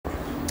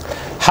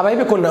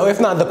حبايبي كنا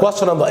وقفنا عند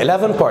question number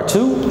 11 part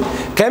 2.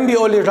 كان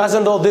بيقول لي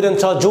Zenda didn't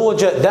tell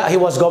George that he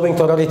was going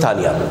to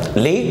Mauritania.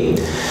 ليه؟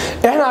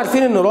 احنا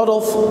عارفين ان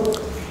رودولف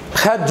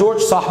خد جورج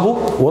صاحبه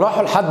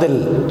وراحوا لحد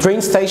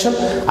الترين ستيشن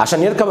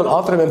عشان يركب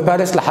القطر من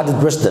باريس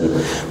لحد بريسبن.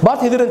 But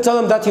he didn't tell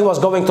him that he was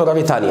going to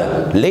Mauritania.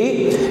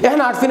 ليه؟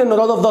 احنا عارفين ان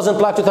رودولف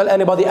doesn't like to tell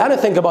anybody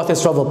anything about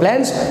his travel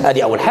plans.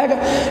 ادي اول حاجه.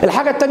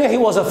 الحاجه الثانيه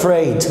he was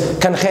afraid.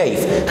 كان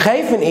خايف.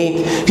 خايف من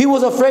ايه؟ He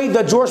was afraid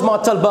that George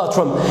might tell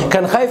Bertram.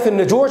 كان خايف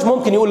ان جورج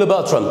ممكن يقول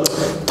لبرترام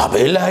طب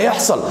ايه اللي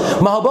هيحصل؟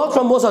 ما هو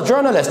Bertram was a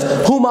journalist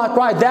who might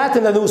write that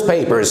in the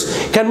newspapers.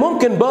 كان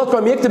ممكن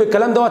برترام يكتب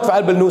الكلام دوت في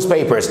قلب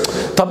النيوزبيبرز.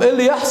 طب ايه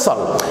اللي يحصل؟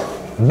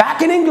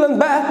 Back in England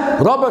بقى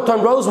Robert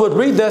and Rose would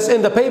read this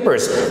in the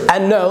papers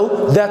and know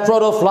that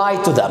Rodolph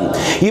lied to them.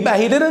 يبقى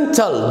he didn't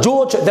tell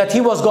George that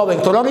he was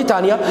going to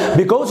Mauritania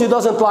because he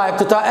doesn't like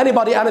to tell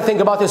anybody anything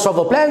about his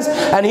travel plans,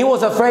 and he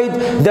was afraid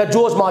that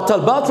George might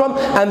tell Bertram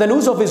and the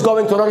news of his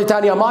going to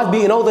Mauritania might be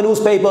in all the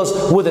newspapers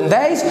within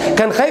days.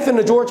 كان خايف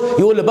ان جورج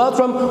يقول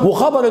لبرترام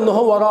وخبر ان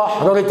هو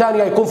راح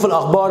موريتانيا يكون في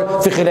الاخبار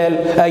في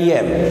خلال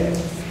ايام.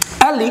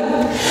 قال لي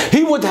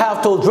he would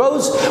have told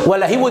Rose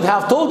ولا he would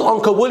have told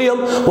Uncle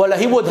William ولا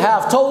he would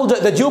have told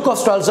the Duke of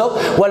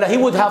Strelzo ولا he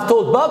would have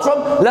told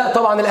Bertram. لا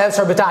طبعا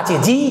الانسر بتاعتي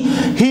دي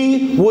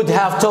he would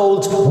have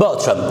told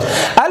Bertram.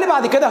 قال لي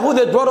بعد كده who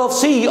did Rodolph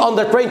see on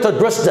the train to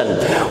Dresden.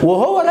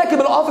 وهو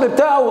راكب القطر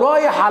بتاعه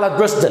رايح على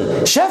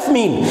دريسدن شاف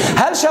مين؟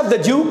 هل شاف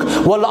the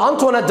Duke ولا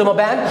أنطوانيت دي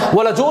مابان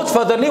ولا جورج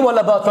فيذرلي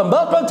ولا برترام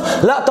بيربنت؟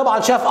 لا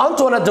طبعا شاف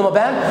أنطوانيت دي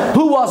مابان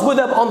who was with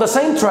him on the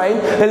same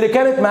train اللي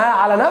كانت معاه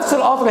على نفس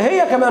القطر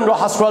هي كمان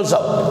راح سترالزو.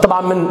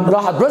 طبعا من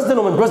راحت بريسدن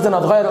ومن بريسدن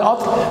هتغير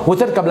القطر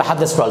وتركب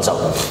لحد سترالزو.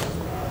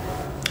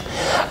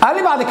 قال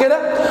لي بعد كده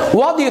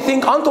what do you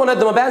think Antoinette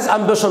de Maban's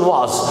ambition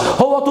was.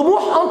 هو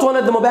طموح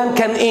أنطوانيت دي مابان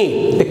كان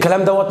ايه؟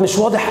 الكلام دوت مش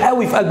واضح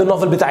قوي في قلب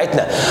النوفل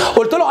بتاعتنا.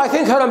 قلت له I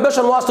think her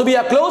ambition was to be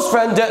a close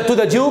friend to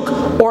the Duke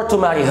or to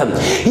marry him.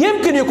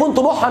 يمكن يكون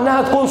طموحها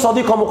انها تكون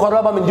صديقة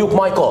مقربة من ديوك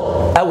مايكل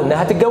او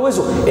انها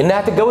تتجوزه.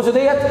 انها تتجوزه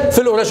ديت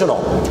في الاوريجينال.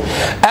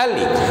 قال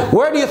لي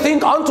where do you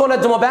think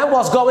Antoinette de Maban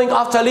was going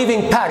after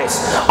leaving Paris.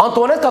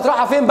 أنطوانيت كانت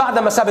رايحة فين بعد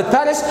ما سابت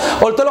باريس؟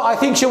 قلت له I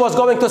think she was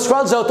going to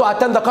Strelzo to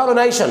attend the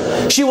coronation.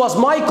 She was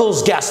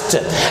Michael's guest.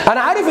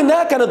 انا عارف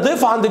انها كانت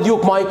ضيفة عند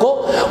ديوك مايكل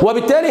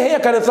وبالتالي هي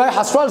كانت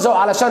رايحة سترالزو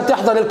علشان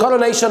تحضر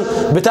الكورونيشن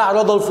بتاع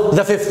رودولف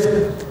ذا فيفث.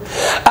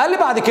 قال لي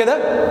بعد كده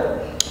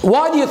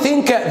why do you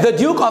think the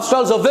Duke of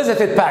Strelzo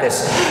visited Paris.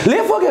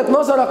 ليه في وجهة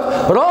نظرك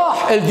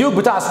راح الديوك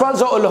بتاع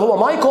سترالزو اللي هو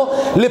مايكل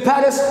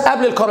لباريس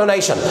قبل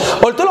الكورونيشن؟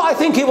 قلت له I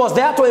think he was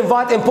there to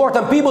invite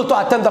important people to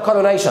attend the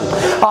coronation.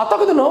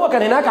 اعتقد ان هو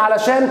كان هناك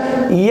علشان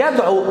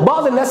يدعو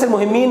بعض الناس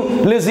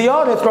المهمين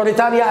لزيارة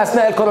موريتانيا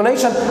اثناء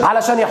الكورونيشن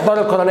علشان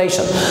يحضروا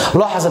الكورونيشن.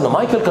 لاحظ ان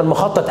مايكل كان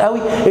مخطط قوي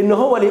ان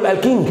هو اللي يبقى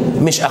الكينج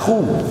مش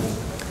اخوه.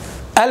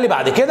 قال لي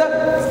بعد كده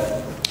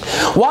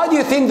why do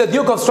you think the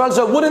Duke of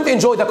Strelzo wouldn't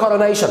enjoy the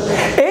coronation.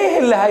 ايه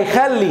اللي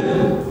هيخلي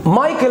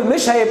مايكل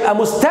مش هيبقى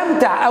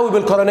مستمتع قوي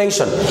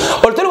بالكورونيشن؟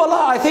 قلت له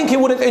والله I think he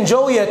wouldn't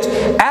enjoy it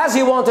as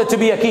he wanted to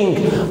be a king.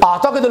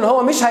 اعتقد ان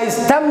هو مش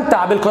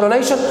هيستمتع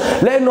بالكورونيشن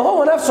لان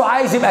هو نفسه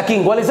عايز يبقى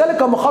كينج ولذلك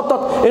كان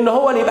مخطط ان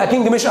هو اللي يبقى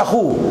كينج مش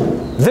اخوه.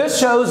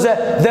 This shows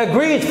the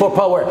greed for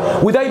power.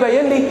 وده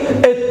يبين لي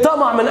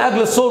الطمع من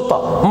اجل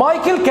السلطه.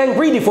 مايكل كان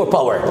greedy for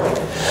power.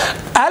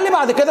 قال لي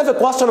بعد كده في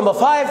question number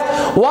 5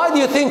 why do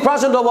you think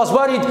Rosendo was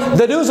worried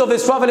the news of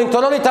his traveling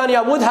to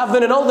Mauritania would have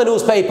been in all the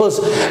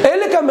newspapers. ايه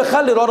اللي كان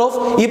مخلي رودولف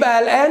يبقى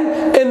قلقان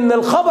ان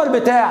الخبر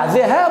بتاع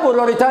ذهابه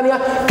لموريتانيا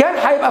كان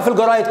هيبقى في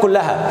الجرايد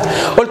كلها؟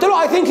 قلت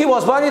له I think he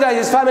was worried that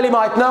his family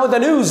might know the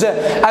news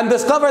and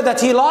discover that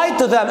he lied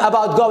to them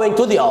about going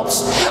to the Alps.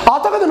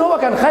 اعتقد ان هو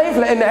كان خايف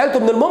لان عيلته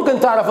من الممكن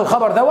تعرف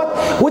الخبر دوت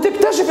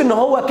وتكتشف ان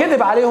هو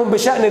كذب عليهم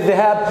بشأن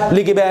الذهاب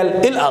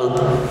لجبال الألب.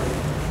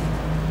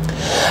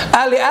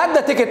 قال لي at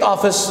the ticket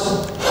office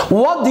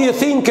what do you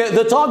think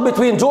the talk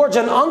between George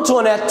and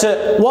Antoinette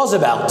was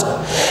about.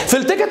 في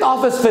التيكت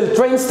اوفيس في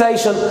الترين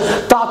ستيشن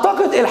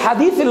تعتقد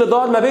الحديث اللي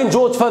دار ما بين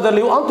جورج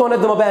فيذرلي وأنطوانيت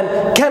دي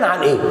مابان كان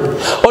عن ايه؟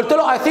 قلت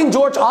له I think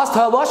George asked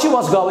her where she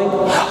was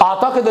going.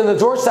 اعتقد ان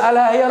جورج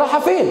سألها هي رايحة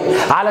فين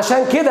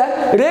علشان كده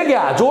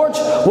رجع جورج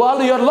وقال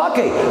له you're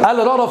lucky. قال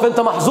له رودولف انت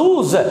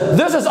محظوظ.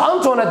 This is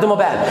Antoinette دي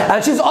مابان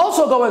and she's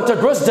also going to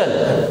Dresden.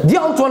 دي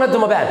أنطوانيت دي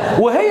مابان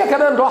وهي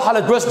كمان رايحة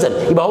لدريسدن.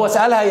 يبقى هو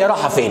سألها هي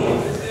رايحة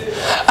فين.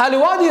 قال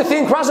لي why do you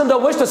think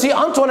Rosendo wished to see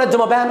Antoinette de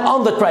Maban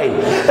on the train.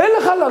 ايه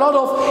اللي خلى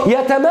رودولف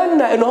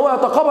يتمنى ان هو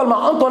يتقابل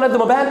مع أنطوانيت دي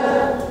مابان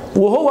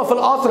وهو في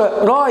القطر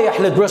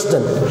رايح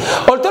لدريسدن؟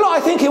 قلت له I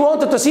think he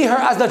wanted to see her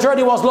as the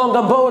journey was long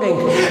and boring.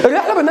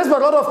 الرحلة بالنسبة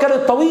لرودولف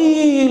كانت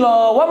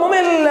طويلة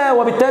ومملة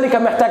وبالتالي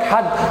كان محتاج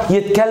حد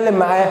يتكلم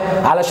معاه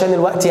علشان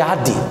الوقت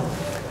يعدي.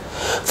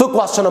 في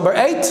question number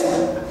 8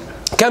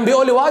 كان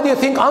بيقول لي why do you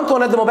think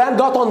Antoinette de Maubin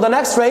got on the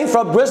next train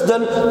from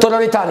Dresden to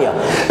Ruritania؟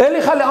 ايه اللي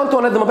يخلي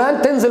أنطوانيت دي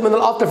موبان تنزل من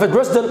القطر في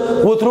دريسدن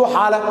وتروح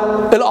على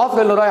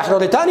القطر اللي رايح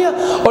روريتانيا؟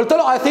 قلت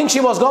له I think she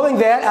was going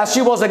there as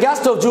she was a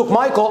guest of Duke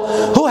Michael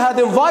who had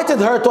invited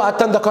her to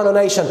attend the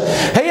coronation.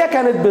 هي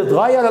كانت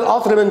بتغير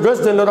القطر من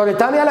دريسدن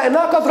لروريتانيا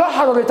لأنها كانت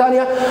رايحة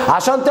روريتانيا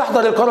عشان تحضر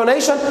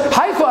الكورونيشن،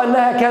 حيث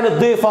أنها كانت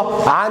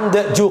ضيفة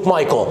عند ديوك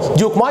مايكل.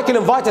 ديوك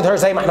مايكل invited her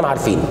زي ما احنا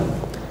عارفين.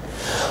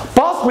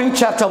 Part 3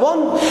 chapter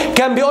 1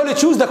 كان بيقول لي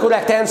choose the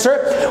correct answer،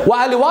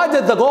 وقال لي why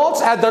did the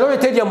Gauls at the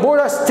Ruritanian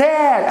border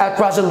stare at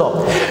Rasendal؟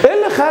 ايه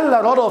اللي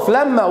خلى رودولف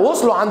لما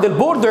وصلوا عند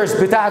البوردرز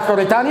بتاعت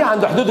روريتانيا،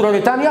 عند حدود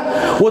روريتانيا،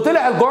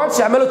 وطلع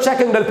الجاردز يعملوا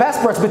تشيكنج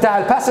للباسبورتس بتاع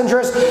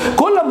الباسنجرز،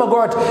 كل ما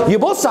جارد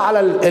يبص على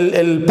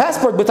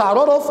الباسبورت بتاع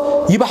رودولف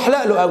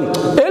يبحلق له قوي.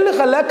 ايه اللي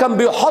خلاه كان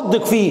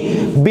بيحدق فيه،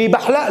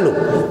 بيبحلق له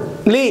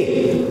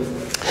ليه؟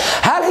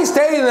 هل he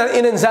stayed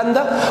in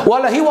Zenda؟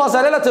 ولا he was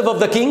a relative of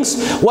the kings؟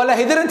 ولا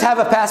he didn't have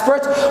a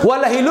passport؟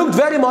 ولا he looked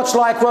very much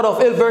like Rodolf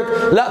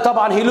Ilberg؟ لا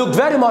طبعا he looked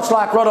very much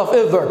like Rodolf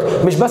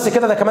Ilberg. مش بس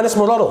كده، ده كمان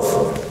اسمه رودولف.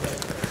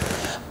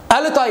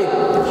 قال لي طيب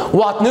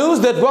what news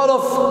did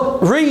Rodolf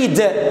read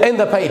in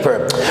the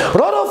paper؟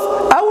 رودولف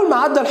أول ما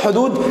عدى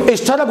الحدود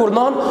اشترى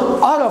جورنال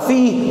قرا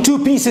فيه two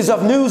pieces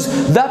of news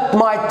that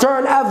might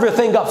turn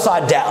everything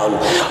upside down.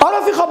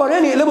 قرا فيه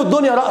خبرين يقلبوا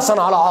الدنيا رأسا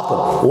على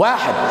عقب.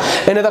 واحد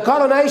إن the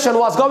coronation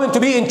was going to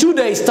be in 2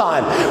 days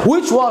time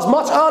which was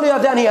much earlier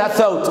than he had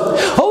thought.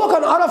 هو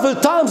كان قرا في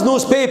التايمز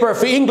newspaper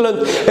في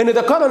انجلند إن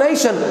the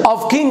coronation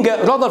of King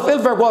Rodolf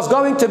Ilberg was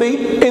going to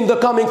be in the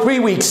coming 3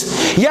 weeks.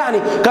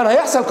 يعني كان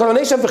هيحصل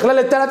coronation في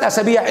خلال ال3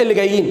 أسابيع اللي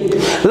جايين.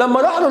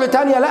 لما راح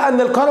روريتانيا لقى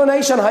ان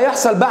الكورونيشن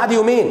هيحصل بعد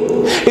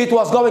يومين. It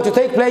was going to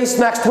take place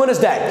next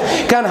Wednesday.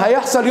 كان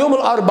هيحصل يوم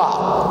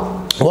الأربعاء.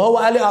 وهو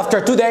قال لي after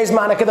 2 days،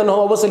 معنى كده ان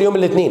هو وصل يوم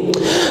الاثنين.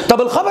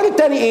 طب الخبر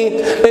الثاني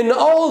ايه؟ ان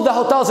all the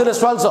hotels in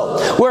Israel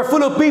were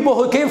full of people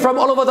who came from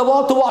all over the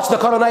world to watch the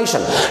coronation.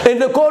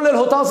 ان كل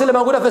الهوتels اللي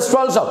موجوده في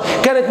إسرائيل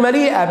كانت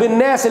مليئه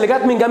بالناس اللي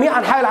جت من جميع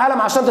انحاء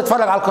العالم عشان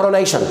تتفرج على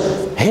الكورونيشن.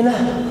 هنا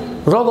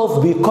رودولف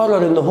بيقرر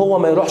ان هو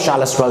ما يروحش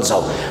على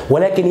سترالزو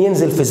ولكن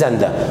ينزل في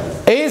زندا.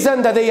 ايه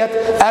زندا ديت؟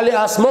 قال لي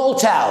a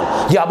small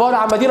town، دي عباره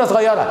عن مدينه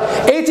صغيره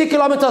 80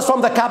 kilometers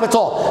from the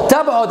capital،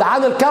 تبعد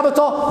عن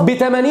الكابيتال ب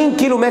 80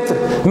 كيلومتر،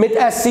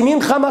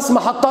 متقسمين 5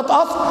 محطات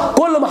قطر،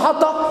 كل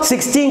محطه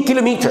 16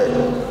 كيلومتر،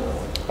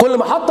 كل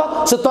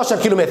محطة 16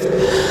 كيلومتر.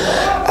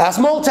 A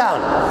small town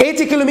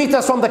 80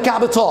 kilometers from the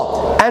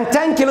capital and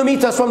 10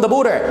 kilometers from the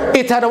border.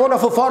 It had a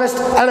wonderful forest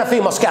and a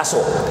famous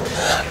castle.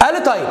 قال لي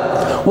طيب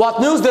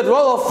what news did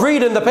Rodolf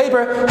read in the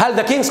paper؟ هل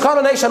the king's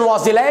coronation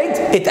was delayed؟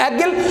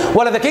 اتأجل؟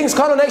 ولا the king's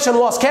coronation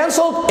was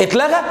cancelled؟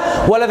 اتلغى؟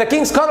 ولا the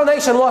king's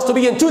coronation was to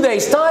be in 2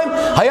 days time؟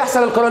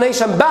 هيحصل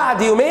الكورونيشن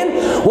بعد يومين؟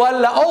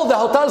 ولا all the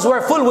hotels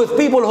were full with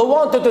people who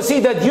wanted to see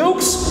the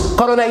duke's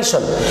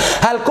coronation؟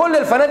 هل كل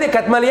الفنادق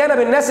كانت مليانة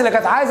بالناس اللي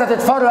كانت عايزة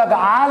تتفرج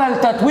على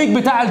التتويج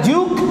بتاع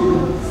الديوك؟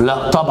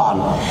 لا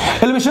طبعا.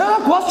 اللي مش هيقرا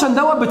الكويستشن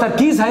دوت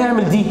بتركيز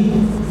هيعمل دي،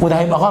 وده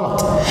هيبقى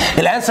غلط.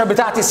 الانسر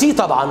بتاعتي سي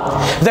طبعا.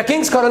 The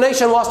king's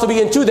coronation was to be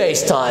in 2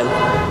 days time.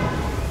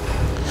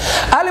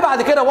 قال لي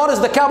بعد كده what is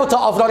the capital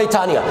of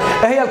روريتانيا؟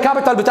 ايه هي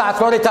الكابيتال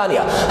بتاعت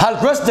روريتانيا؟ هل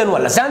دريسدن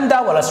ولا زندا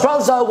ولا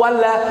سترالزا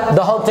ولا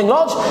the hunting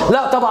lodge؟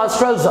 لا طبعا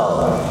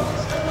سترالزا.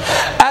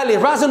 قال لي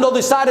Rasendal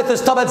decided to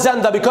stop at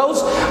Zenda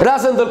because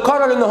Rasendal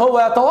قرر ان هو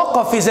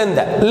يتوقف في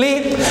زندا.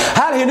 ليه؟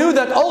 هل he knew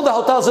that all the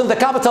hotels in the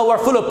capital were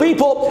full of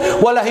people؟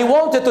 ولا he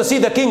wanted to see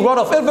the king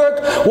Rodolf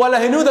Ilberg؟ ولا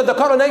he knew that the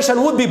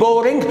coronation would be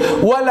boring؟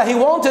 ولا he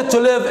wanted to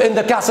live in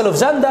the castle of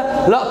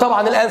Zenda؟ لا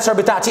طبعا الانسر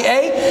بتاعتي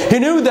A. He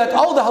knew that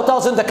all the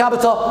hotels in the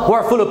capital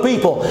were full of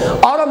people.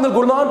 قرا من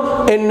الجورنال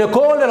ان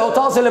كل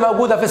الهوتels اللي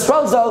موجوده في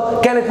سترالزا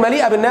كانت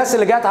مليئه بالناس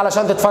اللي جات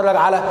علشان تتفرج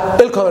على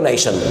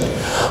الكورونيشن.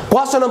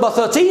 Question number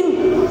 13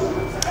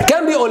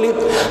 كان بيقول لي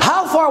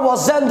how far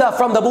was Zenda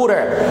from the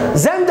border؟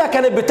 زندا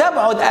كانت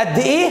بتبعد قد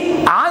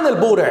ايه عن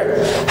البوردر؟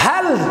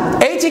 هل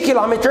 80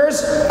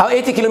 كيلومترز او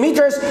 80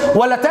 كيلومترز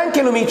ولا 10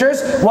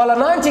 كيلومترز ولا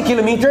 90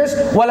 كيلومترز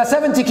ولا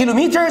 70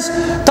 كيلومترز؟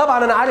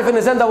 طبعا انا عارف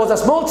ان زندا was a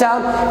small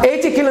town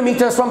 80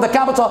 kilometers from the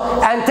capital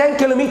and 10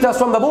 kilometers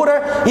from the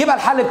border، يبقى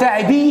الحل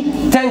بتاعي B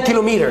 10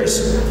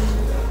 كيلومترز.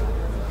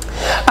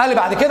 قال لي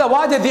بعد كده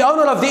why did the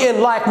owner of the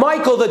inn like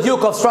Michael the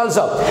Duke of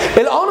Strelza؟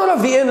 الاونر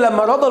اوف ذا inn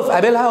لما رودولف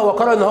قابلها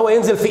وقرر ان هو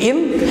ينزل في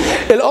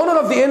inn، الاونر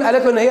اوف ذا inn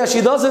قالت له ان هي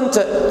she doesn't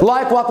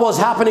like what was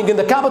happening in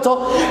the capital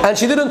and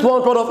she didn't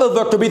want Rodolf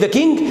Ilberg to be the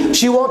king,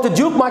 she wanted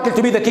Duke Michael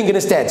to be the king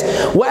instead.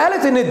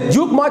 وقالت ان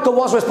Duke Michael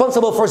was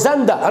responsible for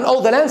Zenda and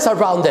all the lands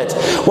around it.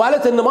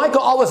 وقالت ان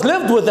Michael always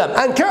lived with them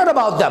and cared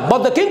about them,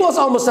 but the king was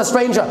almost a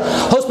stranger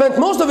who spent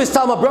most of his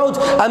time abroad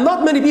and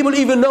not many people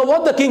even know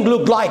what the king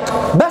looked like.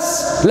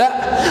 بس لا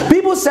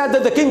people said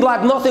that the king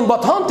liked nothing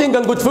but hunting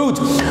and good food.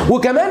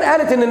 وكمان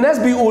قالت ان الناس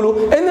بيقولوا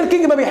ان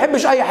الكينج ما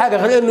بيحبش اي حاجه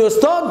غير انه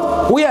يصطاد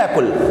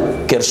وياكل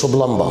كرش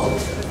بلمبه.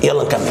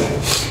 يلا نكمل.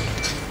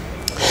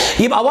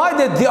 يبقى why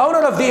did the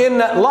owner of the inn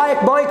like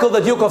Michael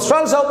the Duke of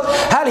Strelzo؟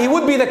 هل he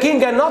would be the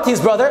king and not his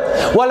brother؟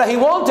 ولا he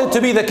wanted to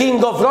be the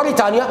king of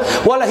Ruritania؟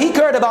 ولا he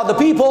cared about the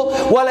people؟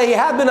 ولا he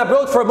had been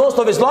abroad for most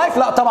of his life؟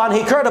 لا طبعا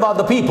he cared about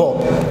the people.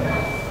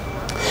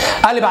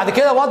 قال لي بعد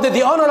كده what did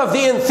the owner of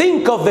the inn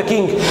think of the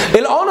king؟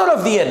 ال owner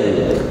of the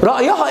inn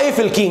رأيها ايه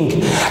في الكينج؟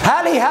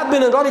 هل he had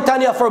been in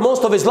Ruritania for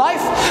most of his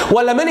life؟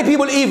 ولا many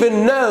people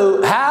even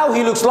know how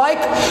he looks like؟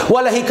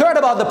 ولا he cared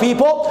about the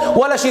people؟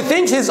 ولا she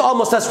thinks he's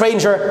almost a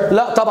stranger؟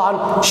 لا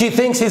طبعا she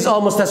thinks he's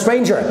almost a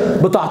stranger.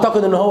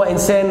 بتعتقد ان هو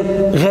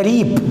انسان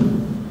غريب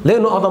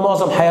لانه قضى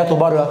معظم حياته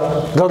بره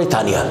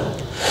روريتانيا.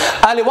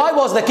 قال لي why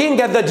was the king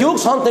at the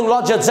duke's hunting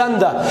lodge at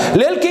Zenda؟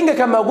 ليه الكينج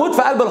كان موجود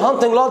في قلب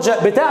الهانتنج لودج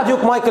بتاع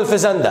ديوك مايكل في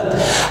زندا؟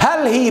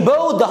 هل he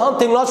bought the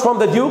hunting lodge from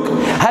the duke؟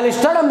 هل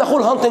اشترى من اخوه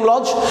الهانتنج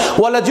لودج؟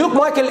 ولا ديوك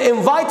مايكل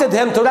invited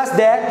him to rest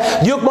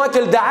there؟ ديوك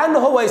مايكل دعاه ان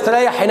هو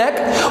يستريح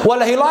هناك؟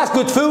 ولا he likes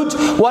good food؟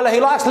 ولا he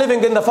likes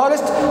living in the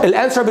forest؟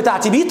 الانسر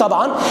بتاعتي بي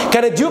طبعا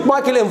كانت ديوك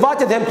مايكل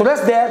invited him to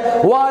rest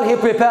there while he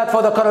prepared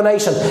for the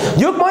coronation.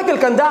 ديوك مايكل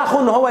كان دعا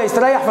اخوه ان هو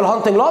يستريح في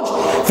الهانتنج لودج،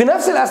 في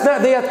نفس الاثناء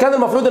ديت كان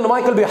المفروض ان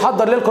مايكل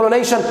بيحضر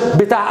للكورونيشن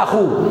بتاع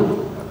اخوه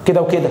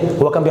كده وكده.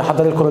 هو كان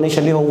بيحضر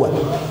الكورونيشن ليه هو؟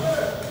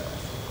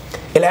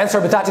 الانسر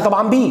بتاعتي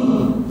طبعا بي.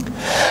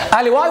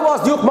 قال لي why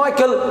was Duke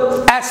Michael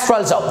at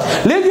Strelzo؟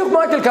 ليه ديوك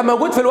مايكل كان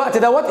موجود في الوقت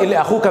دوت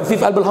اللي اخوه كان فيه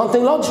في قلب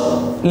الهانتنج لودج؟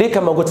 ليه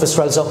كان موجود في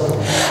ستريلزو؟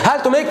 هل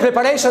to make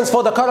preparations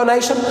for the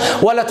coronation؟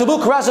 ولا to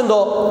book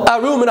Rosendal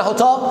a room in a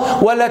hotel؟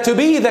 ولا to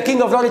be the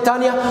king of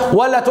Ruritania؟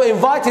 ولا to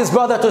invite his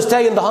brother to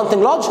stay in the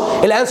hunting lodge؟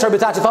 الانسر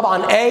بتاعتي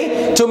طبعا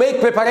A to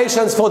make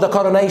preparations for the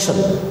coronation.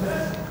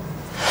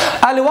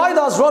 قال لي why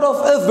does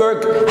Rodolf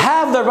Ilfberg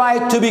have the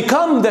right to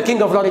become the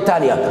king of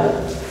Ruritania؟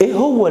 ايه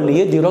هو اللي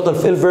يدي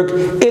رودولف إلفبرج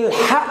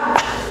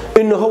الحق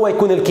ان هو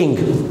يكون الكينج؟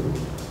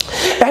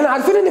 احنا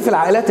عارفين ان في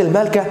العائلات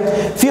المالكه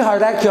في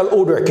hierarchical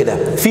order كده،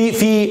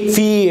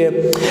 في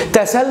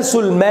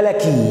تسلسل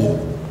ملكي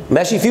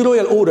ماشي، في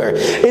رويال اوردر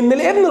ان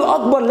الابن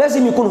الاكبر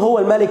لازم يكون هو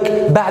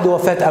الملك بعد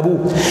وفاه ابوه.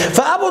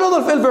 فابو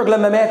رودولف إلفبرج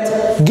لما مات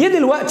جه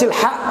دلوقتي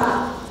الحق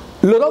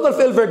لرودولف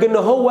إلفبرج ان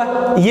هو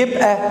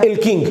يبقى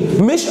الكينج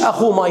مش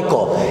اخوه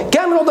مايكل.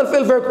 كان رودولف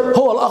إلفبرج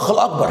هو الاخ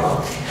الاكبر.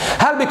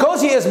 هل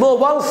because he is more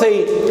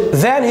wealthy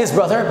than his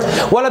brother؟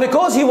 ولا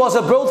because he was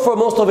abroad for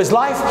most of his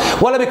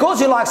life؟ ولا because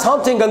he likes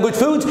hunting and good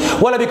food؟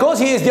 ولا because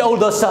he is the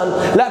older son؟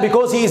 لا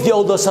because he is the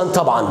older son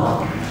طبعا.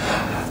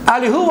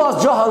 قال لي who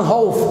was جوهان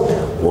هولف؟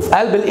 وفي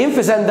قلب الإن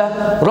في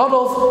زندا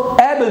رودولف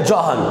قابل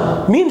جوهان.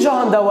 مين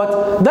جوهان دوت؟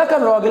 ده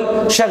كان راجل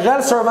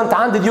شغال سيرفنت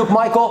عند ديوك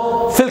مايكل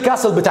في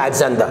الكاسل بتاعت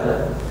زندا.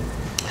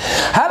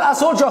 هل a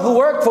soldier who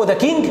worked for the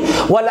king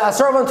ولا a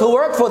servant who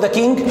worked for the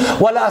king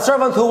ولا a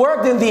servant who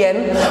worked in the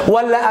inn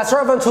ولا a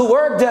servant who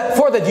worked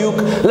for the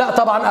duke؟ لا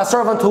طبعا a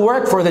servant who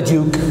worked for the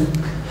duke.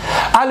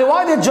 قال لي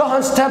why did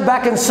Johann step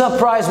back in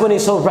surprise when he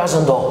saw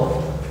Rosendal؟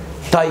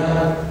 طيب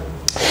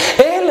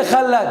ايه اللي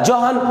خلى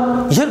جوهان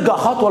يرجع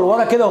خطوه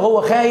لورا كده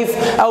وهو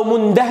خايف او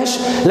مندهش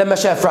لما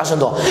شاف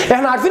راسندل؟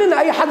 احنا عارفين ان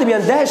اي حد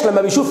بيندهش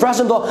لما بيشوف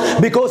راسندل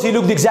because he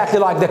looked exactly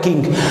like the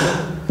king.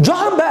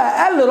 جوهان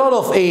بقى قال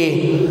لرودولف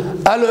ايه؟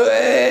 قال له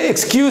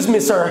excuse me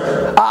sir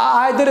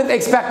I didn't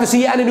expect to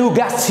see any new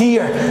guests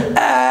here.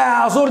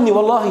 اعذرني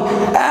والله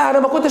انا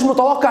ما كنتش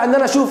متوقع ان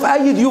انا اشوف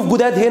اي ضيوف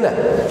جداد هنا.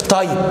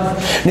 طيب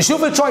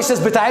نشوف التشويسز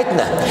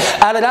بتاعتنا.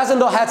 قال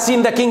راسندل had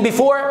seen the king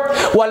before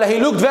ولا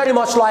he looked very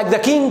much like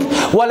the king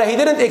ولا he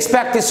didn't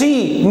expect to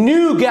see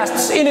new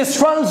guests in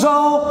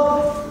Strelzo.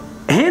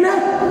 هنا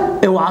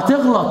اوعى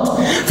تغلط،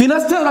 في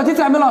ناس تقرا دي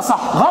تعملها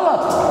صح،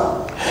 غلط.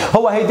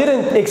 هو he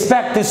didn't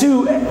expect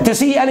to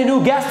see any new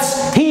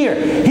guests here.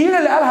 here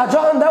اللي قالها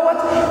جوهان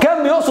دوت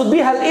كان بيقصد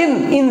بيها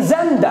الان ان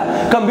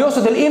زندا، كان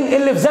بيقصد الان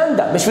اللي في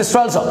زندا مش في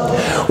ستريلزو.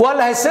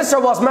 ولا his sister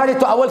was married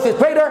to a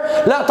wealthy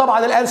trader؟ لا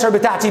طبعا الانسر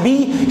بتاعتي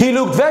بي he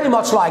looked very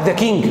much like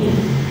the king.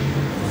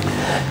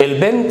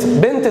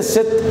 بنت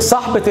الست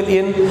صاحبة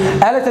الإن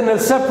قالت إن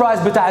السربرايز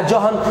بتاع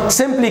جوهان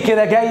سيمبلي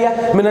كده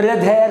جاية من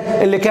الريد هير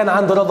اللي كان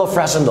عند رودولف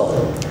راسندل.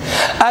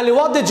 قال لي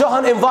what did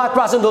Johann invite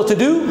Rosendal to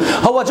do؟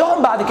 هو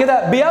جوهان بعد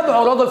كده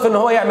بيدعو رودولف إن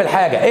هو يعمل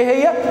حاجة، إيه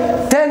هي؟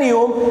 تاني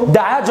يوم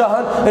دعاه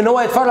جوهان إن هو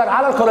يتفرج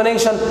على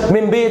الكورونيشن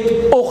من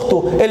بيت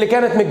أخته اللي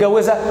كانت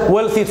متجوزة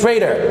wealthy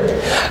trader.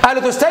 قال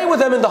له to stay with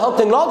them in the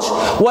hunting lodge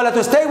ولا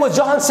to stay with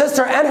Johan's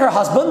sister and her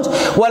husband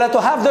ولا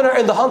to have dinner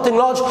in the hunting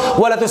lodge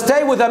ولا to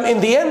stay with them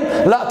in the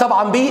inn؟ لا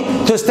طبعا بي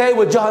to stay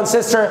with Johan's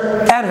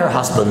sister and her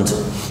husband.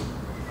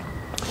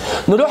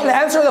 نروح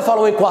لأنسر the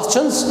following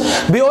questions.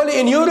 بيقول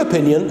لي in your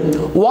opinion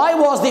why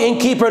was the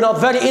innkeeper not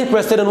very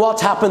interested in what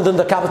happened in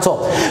the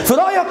capital؟ في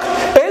رأيك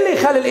ايه اللي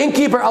يخلي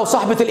الانكيبر او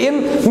صاحبة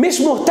الان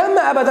مش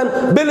مهتمة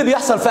ابدا باللي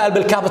بيحصل في قلب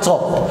الكابيتال؟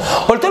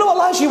 قلت له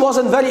والله she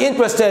wasn't very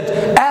interested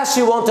as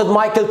she wanted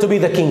Michael to be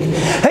the king.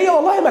 هي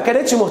والله ما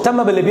كانتش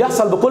مهتمة باللي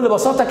بيحصل بكل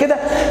بساطة كده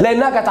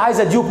لانها كانت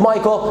عايزة ديوك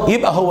مايكل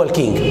يبقى هو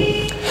الكينج.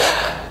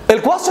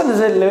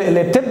 الكويستشنز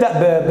اللي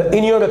بتبدا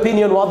in your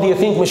opinion what do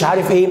you think مش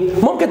عارف ايه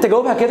ممكن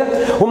تجاوبها كده،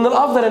 ومن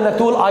الافضل انك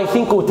تقول I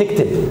think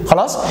وتكتب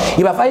خلاص.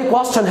 يبقى في اي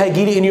كويستشن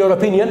هيجي لي in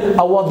your opinion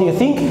او what do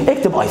you think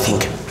اكتب I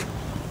think.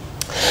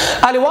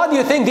 قال لي why do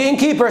you think the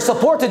innkeeper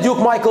supported Duke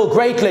Michael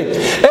greatly؟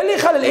 اللي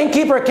خلى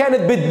الانكيبر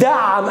كانت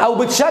بتدعم او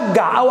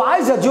بتشجع او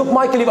عايزه ديوك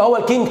مايكل يبقى هو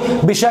الكينج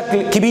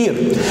بشكل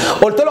كبير.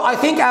 قلت له I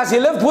think as he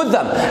lived with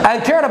them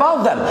and cared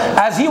about them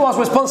as he was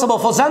responsible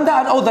for Zenda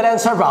and all the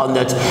land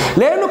surrounded.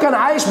 لانه كان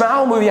عايش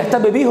معاهم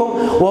وبيهتم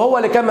بيهم وهو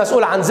اللي كان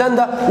مسؤول عن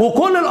زندا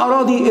وكل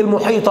الاراضي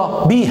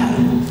المحيطه بيها.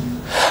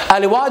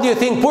 قال لي why do you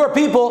think poor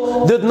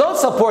people did not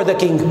support the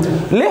king؟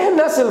 ليه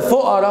الناس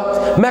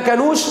الفقراء ما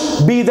كانوش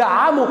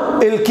بيدعموا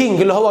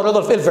الكينج اللي هو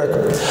رودولف إلفرج؟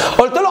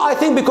 قلت له I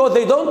think because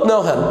they don't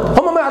know him.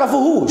 هم ما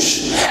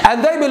يعرفوهوش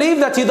and they believe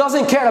that he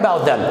doesn't care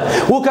about them.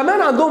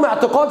 وكمان عندهم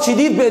اعتقاد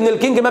شديد بان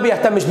الكينج ما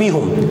بيهتمش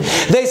بيهم.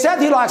 They said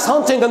he likes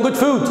hunting and good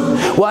food.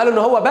 وقالوا ان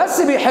هو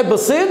بس بيحب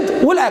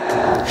الصيد والاكل.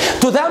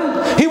 To them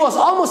he was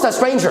almost a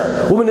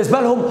stranger. وبالنسبه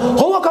لهم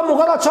هو كان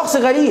مجرد شخص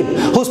غريب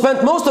who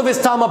spent most of his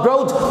time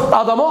abroad.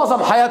 قضى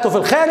معظم حياته في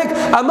الخارج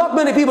and not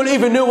many people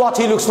even knew what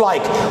he looks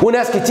like.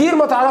 وناس كتير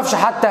ما تعرفش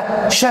حتى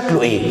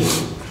شكله ايه.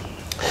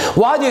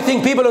 Why do you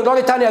think people in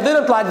Mauritania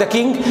didn't like the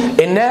king؟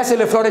 الناس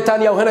اللي في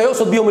موريتانيا وهنا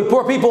يقصد بيهم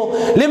البور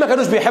people ليه ما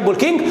كانوش بيحبوا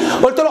الكينج؟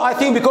 قلت له I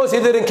think because he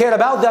didn't care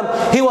about them.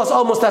 He was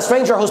almost a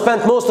stranger who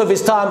spent most of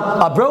his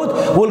time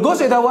abroad.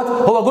 والجزء دوت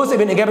هو جزء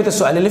من إجابة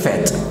السؤال اللي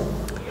فات.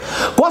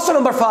 Question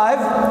number 5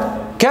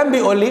 كان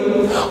بيقول لي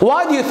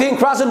why do you think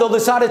Rasindel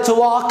decided to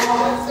walk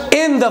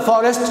in the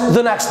forest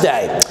the next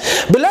day؟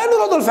 بنلاقي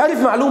ان رودولف عرف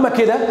معلومه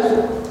كده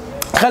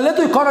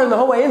خلته يقرر ان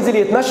هو ينزل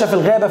يتمشى في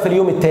الغابه في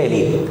اليوم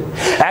التالي.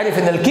 عرف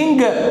ان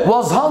الكينج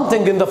was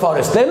hunting in the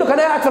forest لانه كان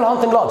قاعد في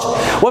الهانتنج لودج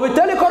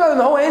وبالتالي قرر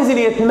ان هو ينزل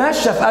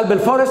يتمشى في قلب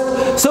الفورست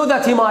so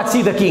that he might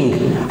see the king.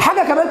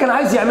 حاجه كمان كان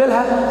عايز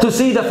يعملها to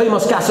see the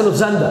famous castle of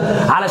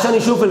Zenda علشان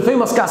يشوف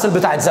الفيموس كاسل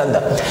بتاعت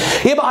زندا.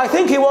 يبقى I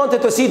think he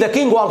wanted to see the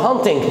king while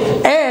hunting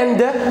and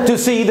to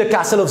see the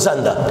castle of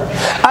Zenda.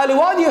 قال لي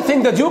why do you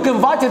think the duke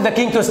invited the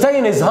king to stay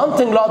in his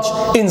hunting lodge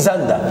in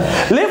Zenda؟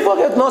 ليه في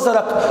وجهه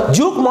نظرك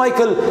ديوك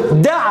مايكل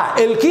دعا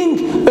الكينج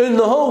ان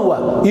هو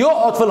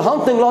يقعد في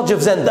الهانتنج لودج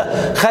في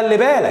زندا؟ خلي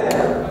بالك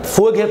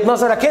في وجهه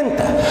نظرك انت.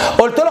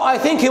 قلت له I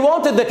think he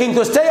wanted the king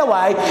to stay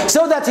away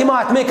so that he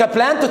might make a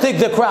plan to take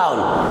the crown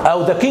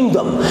او the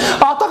kingdom.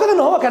 اعتقد ان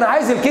هو كان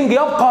عايز الكينج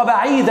يبقى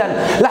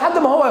بعيدا لحد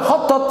ما هو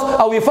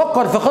يخطط او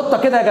يفكر في خطه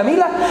كده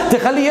جميله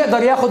تخليه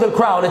يقدر ياخد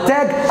الكراون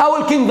التاج او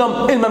الكينجدم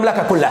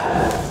المملكه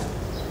كلها.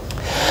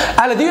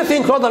 قال do you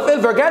think Rodolph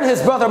Ilverg and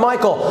his brother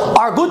Michael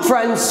are good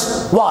friends?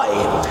 Why؟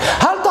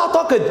 هل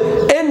تعتقد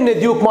ان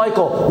ديوك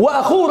مايكل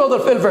واخوه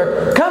رودولف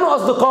إلفرج كانوا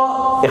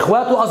اصدقاء؟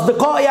 اخواته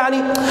اصدقاء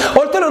يعني؟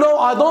 قلت له no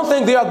I don't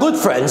think they are good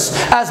friends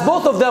as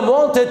both of them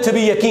wanted to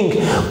be a king.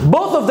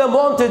 Both of them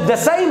wanted the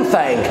same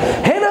thing.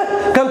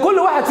 هنا كان كل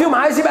واحد فيهم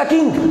عايز يبقى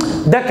كينج.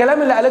 ده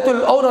الكلام اللي قالته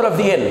الاونر اوف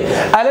ذا ان.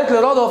 قالت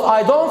لرودولف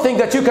I don't think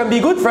that you can be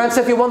good friends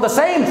if you want the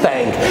same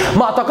thing.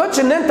 ما اعتقدش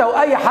ان انت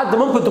واي حد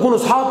ممكن تكونوا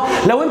اصحاب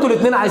لو انتوا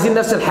الاثنين عايزين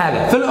نفس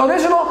الحاجه. في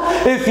الاوريجينال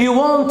if you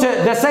want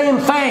the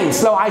same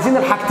things لو عايزين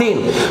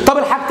الحاجتين. طب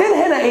الحاجتين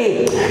هنا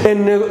ايه؟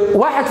 ان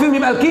واحد فيهم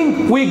يبقى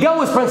الكينج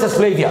ويتجوز برنسس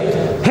فليفيا.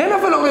 هنا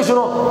في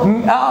الاوريجينال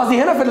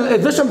قصدي هنا في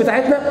الاديشن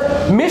بتاعتنا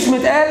مش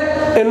متقال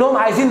انهم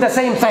عايزين the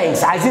same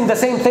things، عايزين the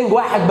same thing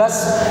واحد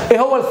بس. ايه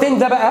هو الثينج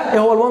ده بقى؟ ايه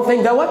هو الون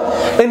ثينج دوت؟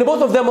 ان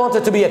both of them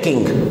wanted to be a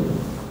king.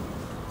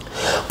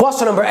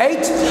 Question number 8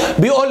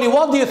 بيقول لي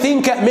what do you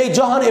think made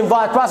Johan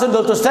invite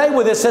Rasindel to stay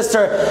with his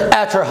sister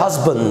at her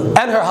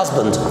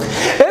husband؟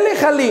 اللي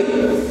يخلي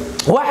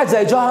واحد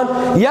زي جوهان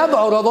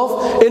يدعو رودولف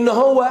ان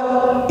هو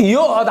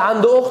يقعد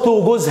عند اخته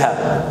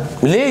وجوزها؟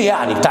 ليه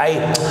يعني بتاع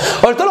ايه؟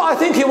 قلت له I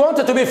think he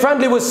wanted to be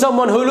friendly with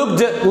someone who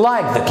looked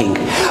like the king.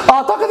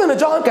 اعتقد ان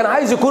جوهان كان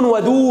عايز يكون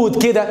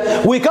ودود كده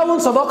ويكون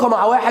صداقه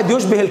مع واحد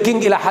يشبه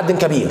الكينج الى حد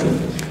كبير.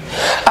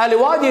 قال لي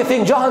why do you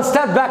think Johan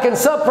stepped back in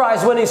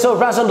surprise when he saw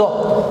Rasindel؟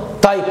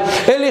 طيب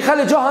اللي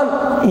يخلي جوهان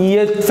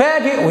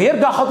يتفاجئ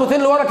ويرجع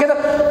خطوتين لورا كده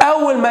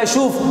اول ما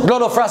يشوف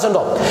رودولف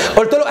راسندل؟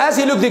 قلت له as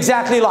he looked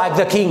exactly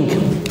like the king.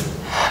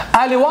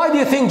 قال لي why do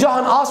you think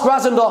Johan asked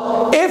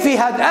Rasindel if he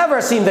had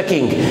ever seen the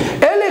king؟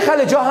 اللي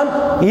يخلي جوهان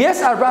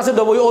يسأل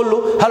راسندل ويقول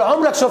له هل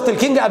عمرك شفت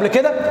الكينج قبل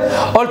كده؟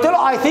 قلت له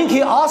I think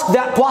he asked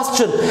that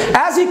question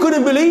as he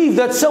couldn't believe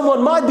that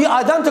someone might be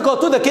identical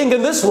to the king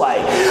in this way.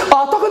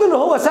 اعتقد ان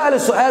هو سأل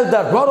السؤال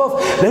ده رودولف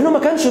لانه ما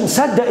كانش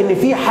مصدق ان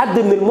في حد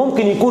من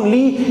الممكن يكون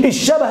ليه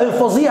الشبه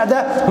الفظيع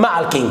ده مع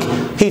الكينج.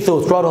 He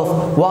thought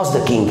Rodolph was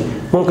the king.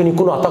 ممكن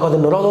يكون اعتقد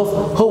ان رودولف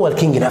هو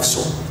الكينج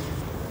نفسه.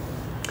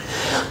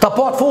 طب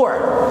بارت 4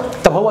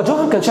 طب هو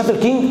جوهان كان شاف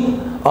الكينج؟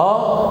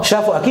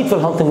 شافه اكيد في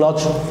الهانتنج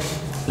لودج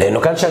لانه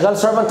كان شغال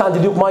سيرفنت عند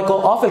ديوك مايكل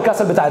في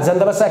الكاسل بتاعت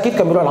زندا بس اكيد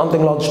كان بيروح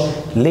الهانتنج لودج.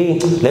 ليه؟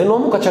 لان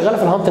امه كانت شغاله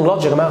في الهانتنج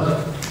لودج يا جماعه.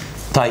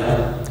 طيب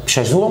مش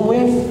هيزور امه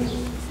يعني؟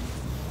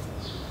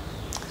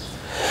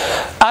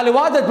 قال لي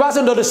why did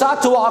Razendo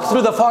decide to walk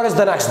through the forest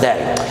the next day؟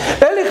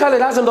 ايه اللي خلى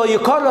رازندو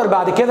يقرر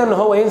بعد كده ان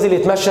هو ينزل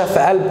يتمشى في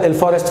قلب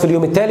الفورست في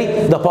اليوم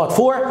التالي؟ ده part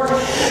 4.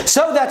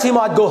 So that he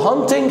might go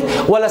hunting،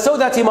 ولا so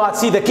that he might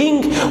see the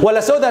king،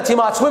 ولا so that he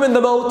might swim in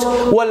the moat،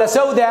 ولا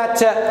so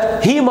that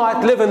he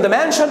might live in the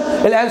mansion؟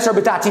 الانسر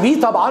بتاعتي بي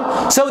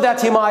طبعا so that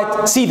he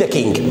might see the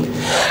king.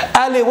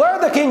 قال لي were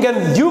the king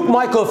and Duke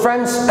Michael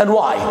friends and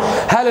why؟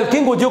 هل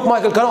الكينج وديوك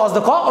مايكل كانوا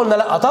اصدقاء؟ قلنا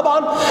لا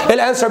طبعا.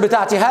 الانسر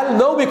بتاعتي هل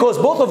no because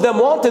both of them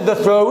wanted the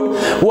throne،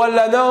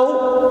 ولا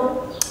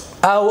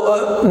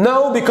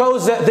no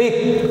because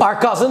they are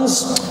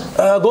cousins،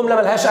 جملة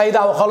ملهاش أي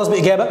دعوة خالص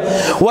بإجابة،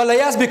 ولا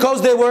yes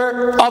because they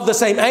were of the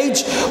same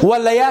age،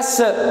 ولا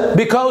yes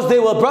because they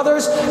were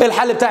brothers؟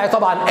 الحل بتاعي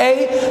طبعا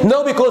A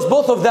no because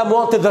both of them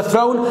wanted the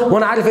throne،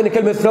 وأنا عارف إن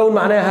كلمة throne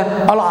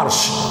معناها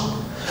العرش.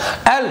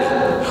 قال لي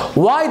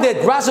why did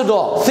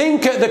Razendo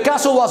think the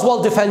castle was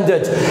well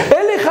defended؟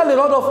 ايه اللي يخلي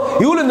رودولف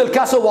يقول ان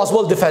الكاسل was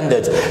well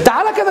defended؟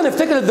 تعالى كده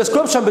نفتكر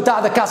الديسكربشن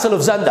بتاع the castle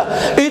of Zenda.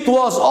 It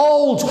was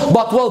old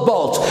but well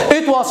built.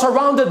 It was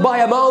surrounded by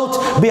a moat.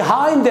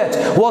 Behind it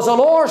was a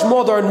large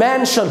modern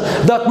mansion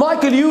that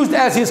Michael used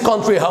as his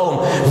country home.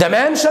 The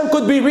mansion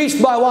could be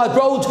reached by wide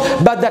road,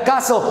 but the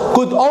castle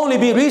could only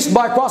be reached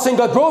by crossing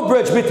a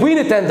drawbridge between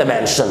it and the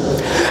mansion.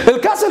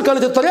 الكاسل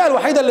كانت الطريقة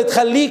الوحيدة اللي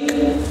تخليك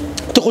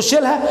تخش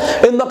لها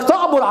انك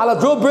تعبر على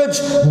درو بريدج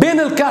بين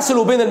الكاسل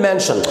وبين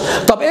المانشن.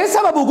 طب ايه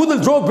سبب وجود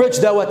الدرو بريدج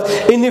دوت؟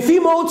 ان في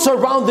موت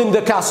سراوندينج ذا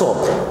كاسل.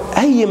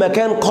 اي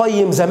مكان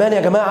قيم زمان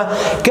يا جماعه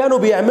كانوا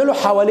بيعملوا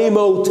حواليه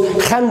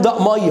موت،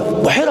 خندق ميه،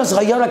 بحيره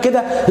صغيره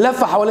كده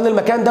لفه حوالين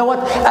المكان دوت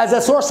از ا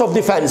سورس اوف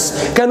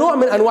ديفense، كنوع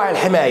من انواع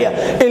الحمايه.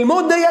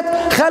 الموت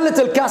ديت خلت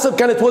الكاسل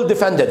كانت ويل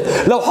ديفندد.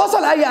 لو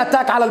حصل اي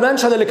اتاك على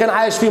المانشن اللي كان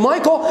عايش فيه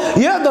مايكل،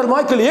 يقدر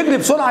مايكل يجري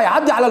بسرعه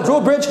يعدي على الدرو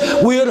بريدج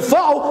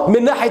ويرفعه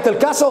من ناحيه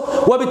الكاسل،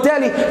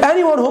 وبالتالي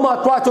anyone who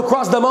might try to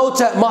cross the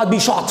moat might be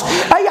shot.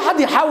 اي حد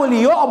يحاول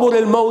يعبر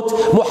الموت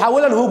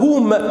محاولا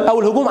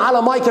الهجوم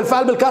على مايكل في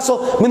قلب الكاسل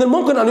من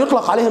الممكن ان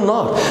يطلق عليه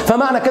النار.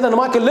 فمعنى كده ان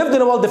مايكل lived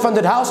in a well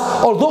defended house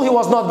although he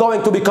was not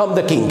going to become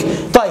the king.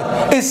 طيب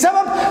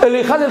السبب اللي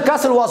يخلي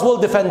الكاسل was well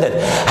defended،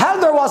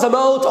 هل there was a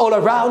moat all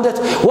around it،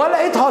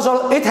 ولا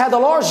it had a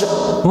large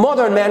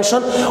modern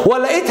mansion،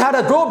 ولا it had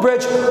a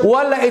drawbridge،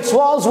 ولا its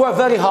walls were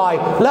very high؟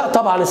 لا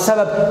طبعا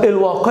السبب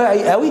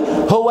الواقعي قوي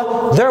هو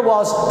there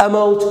was a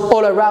moat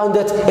all around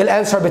it.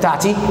 الانسر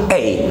بتاعتي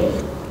A.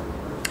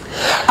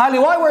 قال لي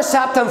why were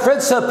Sapt and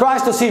Fritz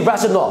surprised to see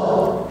Razendo؟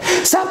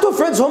 سابت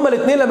وفريدز هما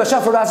الاثنين لما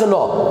شافوا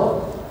رازندو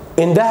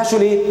اندهشوا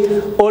ليه؟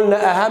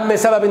 قلنا اهم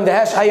سبب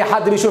اندهاش اي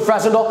حد بيشوف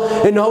رازندو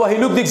ان هو he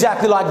looked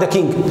exactly like the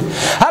king.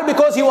 هل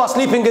because he was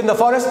sleeping in the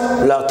forest؟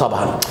 لا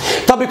طبعا.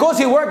 طب because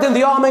he worked in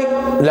the army؟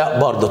 لا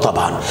برضه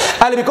طبعا.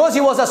 قال لي because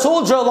he was a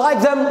soldier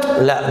like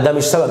them؟ لا ده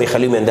مش سبب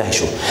يخليهم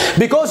يندهشوا.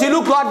 because he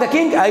looked like the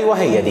king؟ ايوه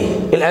هي دي.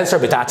 الانسر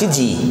بتاعتي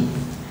دي.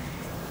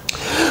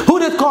 Who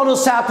did Colonel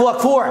Sapp work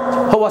for؟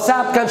 هو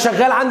ساب كان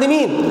شغال عند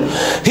مين؟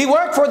 He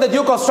worked for the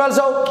Duke of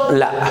Strelzo؟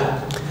 لا.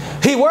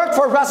 He worked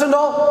for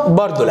Razendo؟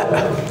 برضه لا.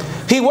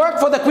 He worked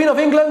for the Queen of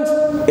England؟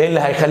 ايه اللي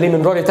هيخليه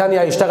من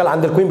روريتانيا يشتغل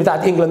عند الكوين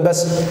بتاعت انجلند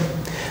بس؟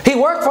 He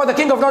worked for the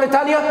King of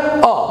روريتانيا؟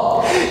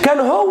 كان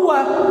هو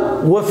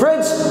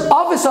وفريدز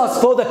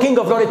officers for the King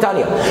of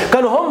روريتانيا.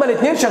 كانوا هما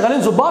الاثنين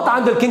شغالين ضباط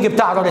عند الكينج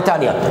بتاع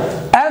روريتانيا.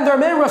 And their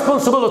main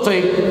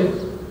responsibility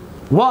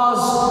was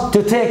to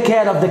take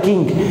care of the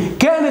king.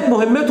 كانت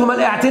مهمتهم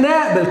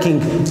الاعتناء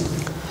بالكينج.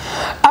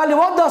 قال لي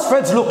what does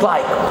Fritz look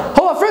like؟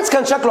 هو فريدز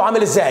كان شكله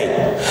عامل ازاي؟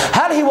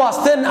 هل he was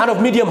thin and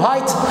of medium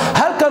height؟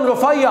 هل كان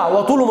رفيع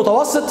وطوله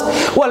متوسط؟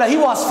 ولا he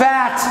was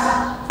fat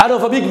and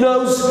of a big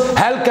nose؟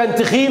 هل كان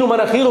تخين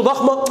ومناخيره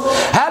ضخمة؟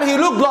 هل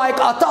he looked like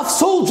a tough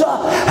soldier؟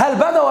 هل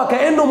بدا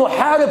وكأنه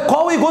محارب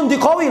قوي جندي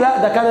قوي؟ لا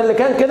ده كان اللي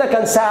كان كده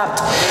كان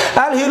سابت.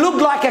 هل he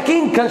looked like a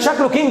king؟ كان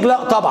شكله كينج؟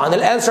 لا طبعا.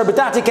 الانسر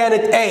بتاعتي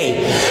كانت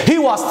A. He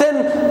was thin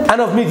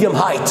and of medium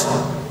height.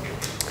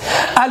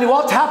 قال لي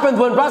what happened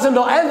when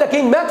Razendo and the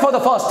king met for the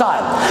first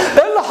time؟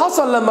 ايه اللي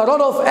حصل لما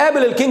رودولف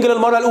قابل الكينج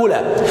للمره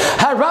الاولى؟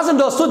 هل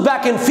Razendo stood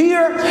back in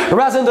fear؟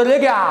 Razendo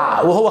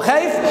رجع وهو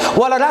خايف؟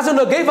 ولا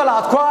Razendo gave a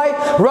loud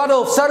cry؟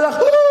 رودولف صرخ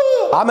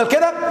عمل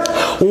كده؟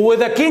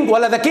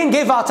 ولا the king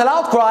gave out a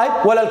loud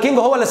cry؟ ولا الكينج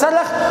هو اللي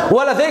صرخ؟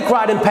 ولا they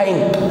cried in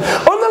pain؟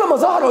 قلنا لما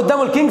ظهر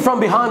قدامه الكينج from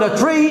behind a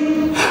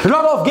tree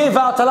Rudolph gave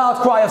out a loud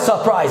cry of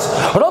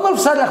surprise. رودولف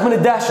صرخ من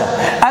الدهشه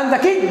and the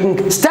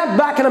king stepped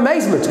back in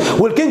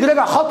amazement. والكينج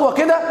رجع خطوه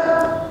كده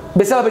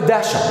بسبب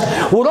الدهشه.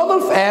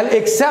 ورودولف قال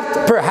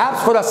except perhaps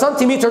for a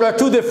centimeter or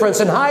two difference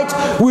in height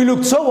we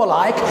looked so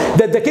alike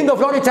that the king of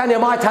Mauritania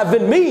might have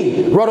been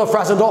me Rudolf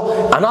Razendo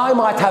and I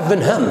might have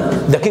been him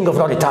the king of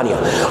Mauritania.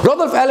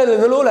 رودولف قال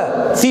ان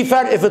لولا في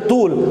فرق في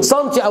الطول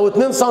سنتي او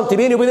 2 سنتي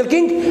بيني وبين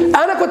الكينج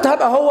انا كنت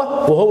هبقى هو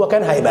وهو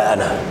كان هيبقى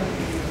انا.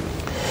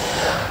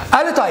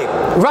 قال لي طيب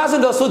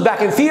Razendo stood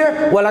back in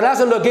fear ولا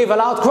Razendo gave a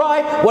loud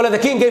cry ولا the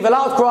king gave a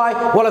loud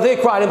cry ولا they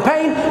cried in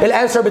pain؟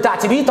 الانسر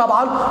بتاعتي بي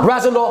طبعا.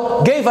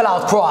 Razendo gave a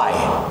loud cry.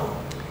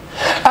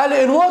 قال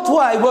in what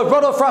way were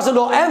brother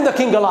Frazendall and the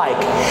king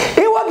alike؟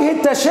 ايه وجه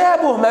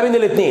التشابه ما بين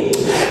الاثنين؟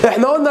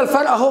 احنا قلنا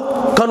الفرق اهو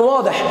كان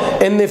واضح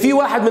ان في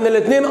واحد من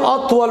الاثنين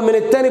اطول من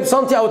الثاني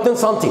بسنتي او 2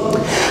 سنتي.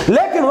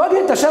 لكن وجه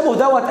التشابه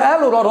دوت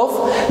قاله رادولف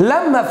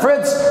لما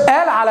فريدز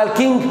قال على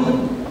الكينج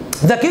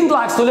the king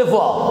likes to live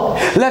well.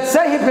 Let's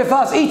say he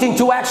prefers eating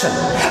to action,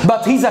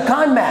 but he's a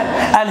kind man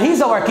and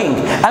he's our king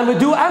and we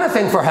do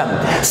anything for him.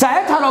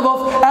 ساعتها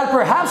رادولف قال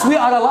perhaps we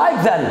are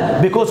alike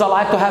then because I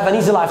like to have an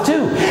easy life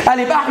too. قال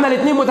يبقى احنا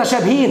الاثنين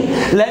متشابهين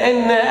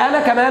لان انا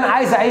كمان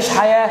عايز اعيش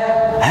حياة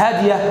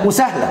هادية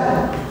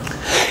وسهلة.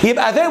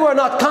 يبقى they were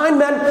not kind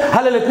men.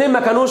 هل الاثنين ما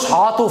كانوش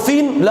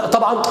عاطفين؟ لا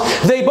طبعا.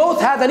 they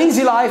both had an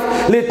easy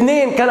life.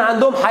 الاثنين كان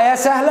عندهم حياة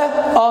سهلة.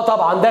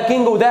 طبعا ده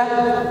كينج وده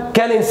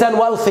كان انسان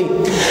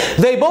wealthy.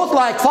 they both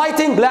like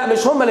fighting. لا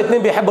مش هما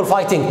الاثنين بيحبوا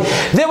الفايتنج.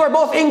 they were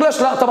both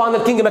English. لا طبعا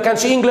الكينج ما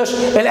كانش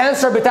English.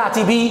 الانسر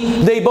بتاعتي بي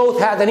they both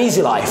had an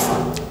easy life.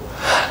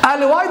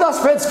 And why does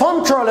Fritz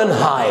von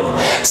Trollenheim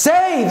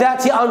say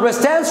that he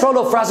understands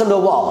Rudolf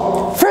Frazendall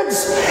well?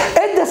 Fritz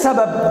ادى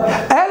سبب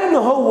قال ان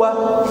هو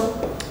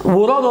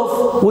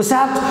ورادولف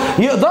وسابت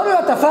يقدروا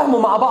يتفاهموا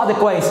مع بعض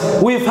كويس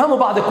ويفهموا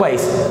بعض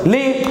كويس.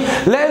 ليه؟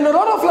 لأن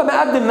رادولف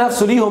لما قدم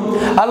نفسه ليهم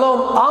قال لهم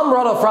I'm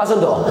Rudolf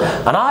Frazendall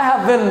and I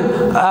have been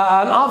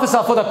an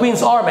officer for the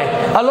Queen's Army.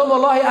 قال لهم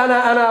والله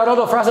أنا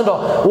رودولف فرازندول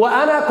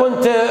وأنا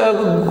كنت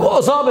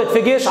ضابط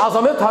في جيش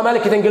عظمتها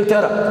ملكة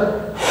إنجلترا.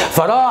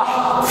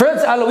 فراح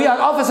فريدز قال له we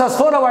are officers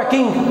for our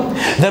king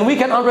then we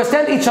can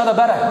understand each other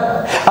better.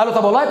 قال له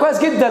طب والله كويس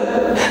جدا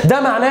ده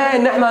معناه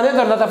إن احنا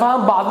هنقدر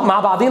نتفاهم مع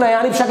بعضينا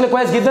يعني بشكل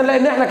كويس جدا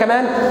لان احنا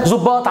كمان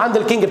ضباط عند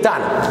الكينج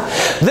بتاعنا.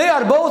 They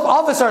are both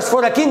officers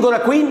for a king or a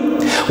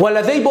queen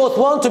ولا they both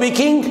want to be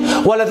king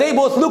ولا they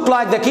both look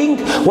like the king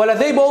ولا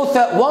they both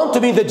want to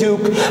be the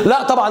duke.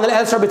 لا طبعا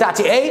الانسر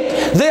بتاعتي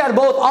A. They are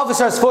both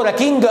officers for a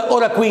king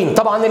or a queen.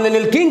 طبعا اللي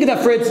للكينج ده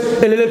فريدز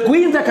اللي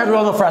للكوين ده كان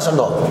رودولف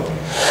فرازندول.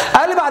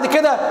 قال لي بعد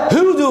كده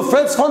who do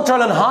Fritz von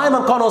Trollenheim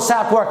and Colonel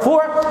Sapp work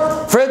for؟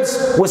 فريدز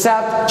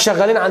وساب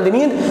شغالين عند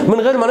مين؟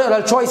 من غير ما نقرا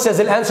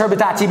التشويسز الانسر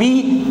بتاعتي B.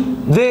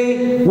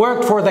 They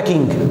worked for the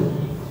king.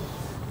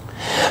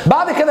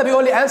 بعد كده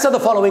بيقول لي answer the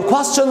following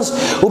questions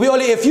وبيقول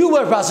لي if you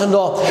were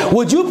Frazendall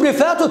would you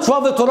prefer to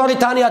travel to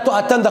Mauritania to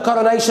attend the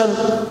coronation?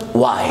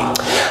 Why؟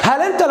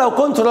 هل انت لو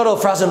كنت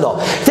رودولف فرازندول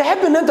تحب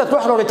ان انت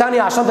تروح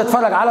موريتانيا عشان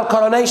تتفرج على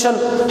الكورونيشن؟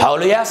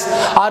 هقول له yes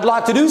I'd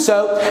like to do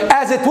so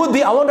as it would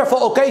be a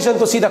wonderful occasion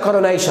to see the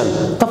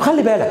coronation. طب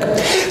خلي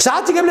بالك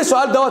ساعات تجيب لي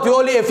السؤال دوت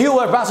ويقول لي if you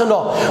were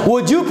Frazendall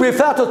would you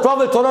prefer to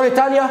travel to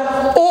Mauritania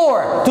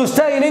or to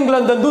stay in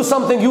England and do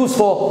something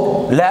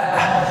useful؟ لا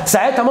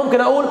ساعتها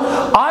ممكن اقول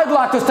I'd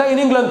like to stay in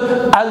England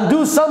and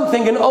do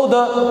something in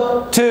order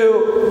to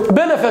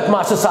benefit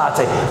my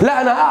society.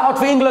 لا أنا أقعد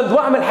في إنجلند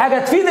وأعمل حاجة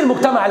تفيد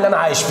المجتمع اللي أنا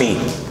عايش فيه.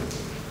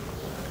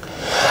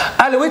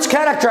 And which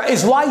character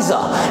is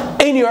wiser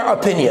in your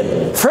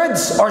opinion?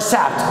 Fritz or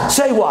Sapt?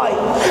 Say why.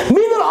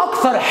 مين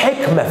الأكثر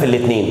حكمة في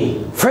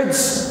الاثنين؟ Fritz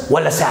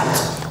ولا Sapt؟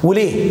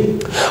 وليه؟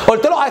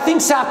 قلت له I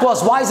think Sapt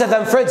was wiser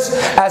than Fritz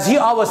as he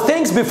always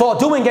thinks before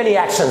doing any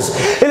actions.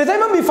 اللي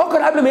دايما بيفكر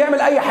قبل ما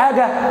يعمل أي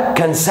حاجة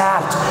كان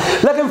Sapt.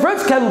 لكن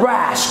Fritz كان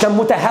rash كان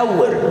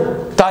متهور.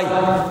 طيب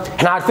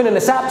احنا عارفين ان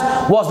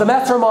Sapt was the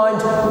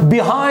mastermind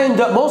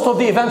behind most of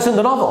the events in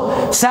the novel.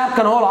 Sapt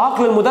كان هو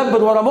العقل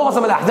المدبر ورا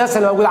معظم الأحداث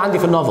اللي موجودة عندي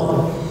في النوفل.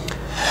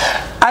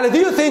 And do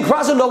you think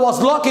Frazendall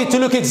was lucky to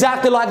look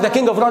exactly like the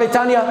king of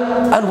Mauritania?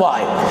 And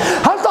why?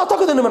 هل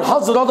تعتقد ان من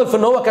حظ رادولف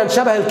ان هو كان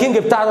شبه الكينج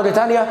بتاع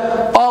موريتانيا؟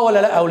 ولا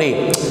لا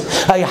وليه؟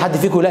 اي حد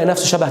فيكم يلاقي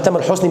نفسه شبه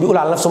تامر حسني بيقول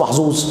على نفسه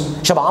محظوظ،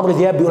 شبه عمرو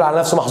دياب بيقول على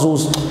نفسه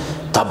محظوظ.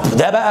 طب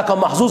ده بقى كان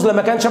محظوظ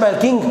لما كان شبه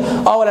الكينج؟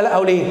 ولا لا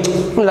وليه؟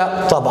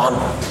 لا طبعا.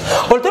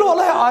 قلت له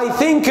والله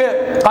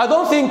I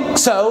don't think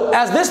so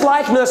as this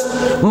likeness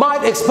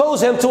might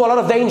expose him to a lot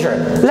of danger.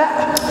 لا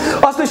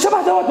اصل الشبه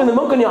دوت من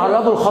الممكن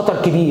يعرضه لخطر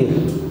كبير.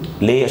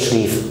 ليه يا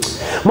شريف؟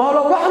 ما هو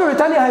لو راح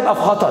موريتانيا هيبقى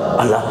في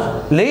خطر. الله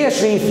ليه يا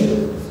شريف؟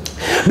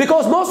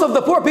 Because most of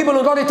the poor people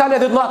in Mauritania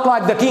did not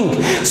like the king,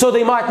 so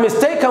they might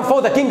mistake him for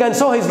the king, and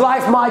so his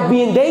life might be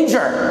in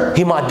danger.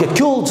 He might get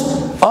killed.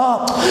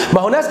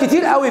 ما هو ناس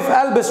كتير قوي في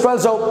قلب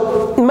سترالزو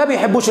ما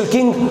بيحبوش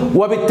الكينج،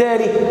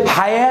 وبالتالي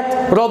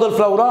حياة رودولف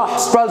لو راح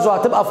سترالزو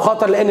هتبقى في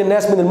خطر لأن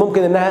الناس من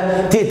الممكن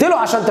إنها تقتله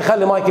عشان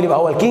تخلي مايكل يبقى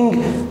هو الكينج.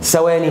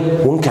 ثواني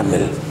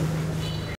ونكمل.